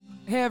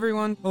Hey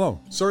everyone. Hello.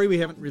 Sorry we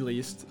haven't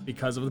released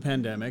because of the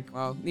pandemic.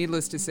 Well,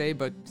 needless to say,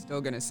 but still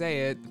gonna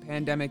say it, the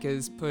pandemic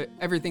has put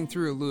everything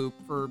through a loop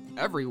for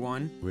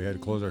everyone. We had to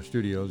close our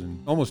studios,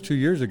 and almost 2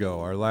 years ago,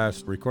 our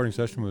last recording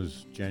session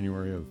was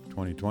January of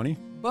 2020.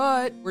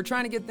 But we're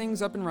trying to get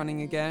things up and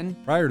running again.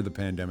 Prior to the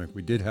pandemic,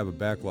 we did have a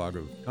backlog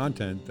of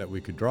content that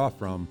we could draw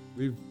from.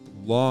 We've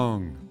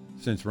long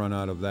since run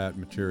out of that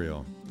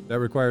material. That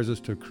requires us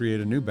to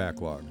create a new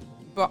backlog.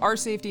 But our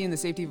safety and the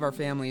safety of our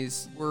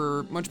families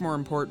were much more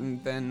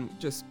important than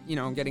just,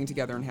 getting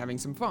together and having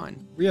some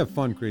fun. We have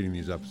fun creating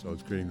these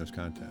episodes, creating this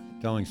content,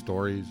 telling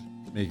stories,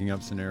 making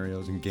up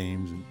scenarios and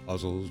games and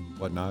puzzles and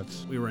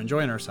whatnots. We were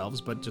enjoying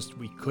ourselves, but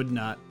we could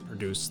not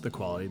produce the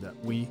quality that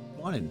we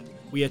wanted.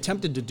 We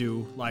attempted to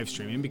do live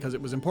streaming because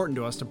it was important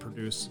to us to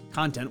produce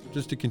content.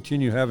 Just to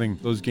continue having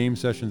those game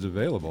sessions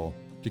available,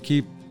 to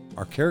keep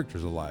our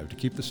characters alive, to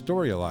keep the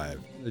story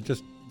alive.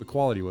 The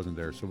quality wasn't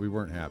there, so we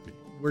weren't happy.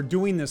 We're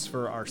doing this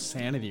for our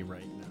sanity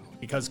right now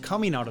because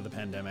coming out of the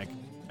pandemic,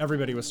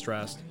 everybody was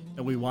stressed,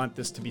 and we want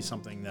this to be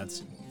something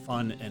that's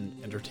fun and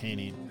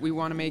entertaining. We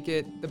want to make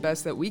it the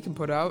best that we can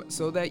put out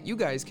so that you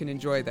guys can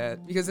enjoy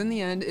that. Because in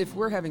the end, if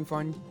we're having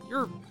fun,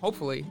 you're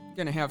hopefully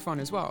going to have fun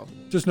as well.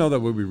 Just know that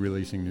we'll be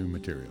releasing new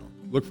material.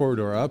 Look forward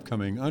to our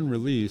upcoming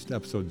unreleased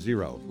episode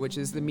 0. Which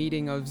is the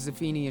meeting of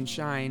Zafini and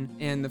Shine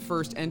and the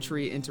first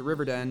entry into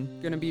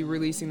Riverden. Going to be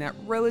releasing that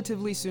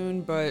relatively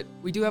soon, but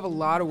we do have a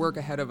lot of work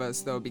ahead of us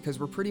though, because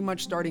we're pretty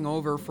much starting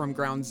over from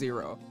ground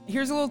zero.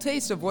 Here's a little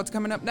taste of what's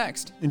coming up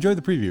next. Enjoy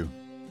the preview.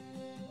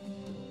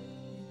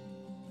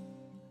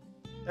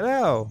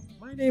 Hello,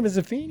 my name is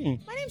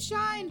Zafini. My name's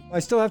Shine. I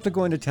still have to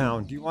go into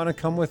town. Do you want to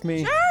come with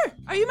me? Sure.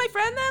 Are you my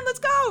friend then? Let's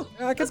go.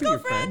 I can Let's be go, your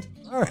friend.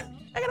 All right.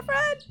 I got a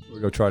friend. We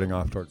go trotting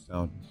off towards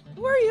town.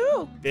 Who are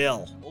you?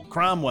 Bill. Old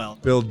Cromwell.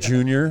 Bill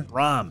Jr.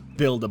 Rom.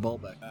 Bill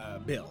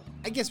DeBolbeck. Bill.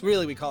 I guess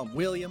really we call him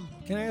William.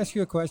 Can I ask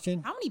you a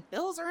question? How many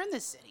bills are in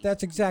this city?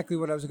 That's exactly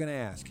what I was going to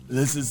ask.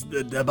 This is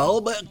the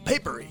DeBolbeck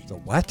Papery. The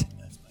what?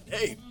 That's my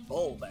name.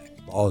 Ballback.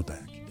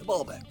 Ballback.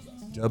 DeBolbeck.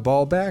 Da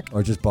ballback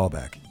or just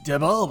ballback?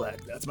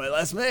 DeBolbeck. That's my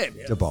last name.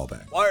 Yeah. Da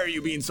ballback. Why are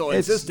you being so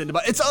insistent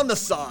about it? It's on the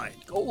sign.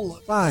 Go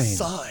look. Fine. The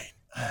sign.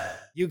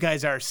 You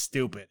guys are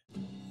stupid.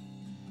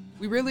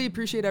 We really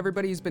appreciate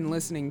everybody who's been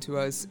listening to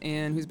us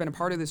and who's been a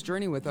part of this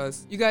journey with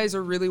us. You guys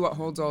are really what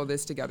holds all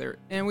this together.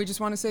 And we just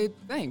want to say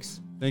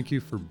thanks. Thank you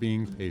for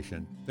being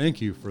patient.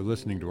 Thank you for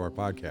listening to our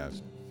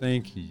podcast.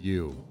 Thank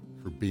you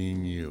for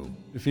being you.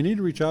 If you need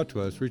to reach out to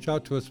us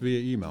via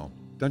email,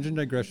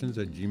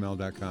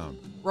 dungeondigressions@gmail.com.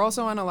 We're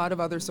also on a lot of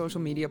other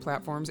social media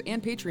platforms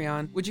and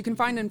Patreon, which you can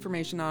find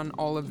information on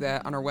all of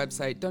that on our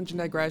website,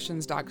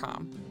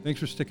 dungeondigressions.com.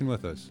 Thanks for sticking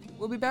with us.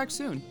 We'll be back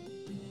soon.